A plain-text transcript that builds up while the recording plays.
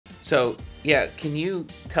So, yeah, can you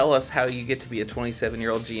tell us how you get to be a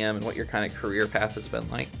 27-year-old GM and what your kind of career path has been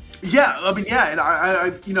like? Yeah, I mean, yeah, and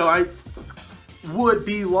I would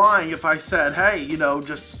be lying if I said, hey,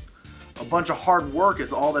 just a bunch of hard work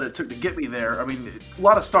is all that it took to get me there. I mean, a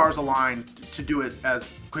lot of stars aligned to do it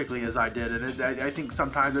as quickly as I did, and I think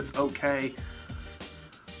sometimes it's okay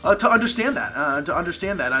to understand that.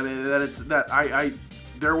 I mean, that it's that I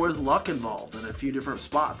there was luck involved in a few different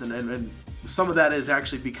spots, and some of that is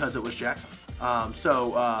actually because it was Jackson.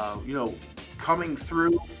 Coming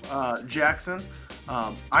through Jackson,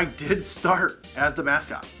 I did start as the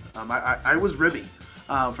mascot. I was Ribby.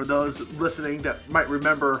 For those listening that might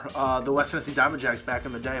remember the West Tennessee Diamondbacks back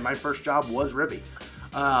in the day, my first job was Ribby.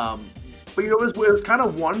 But it was kind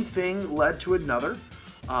of one thing led to another.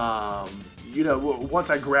 Once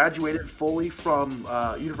I graduated fully from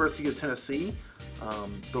University of Tennessee,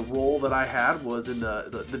 the role that I had was in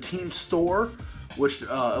the team store, which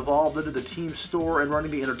evolved into the team store and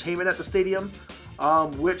running the entertainment at the stadium,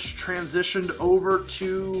 which transitioned over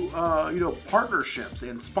to partnerships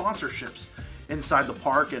and sponsorships inside the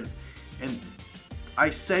park, and I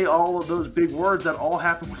say all of those big words that all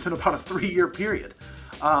happened within about a 3-year period.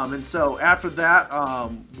 And so after that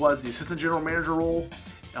was the assistant general manager role,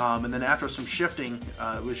 and then after some shifting,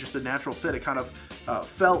 it was just a natural fit. It kind of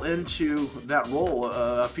fell into that role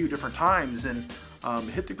a few different times and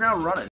hit the ground running.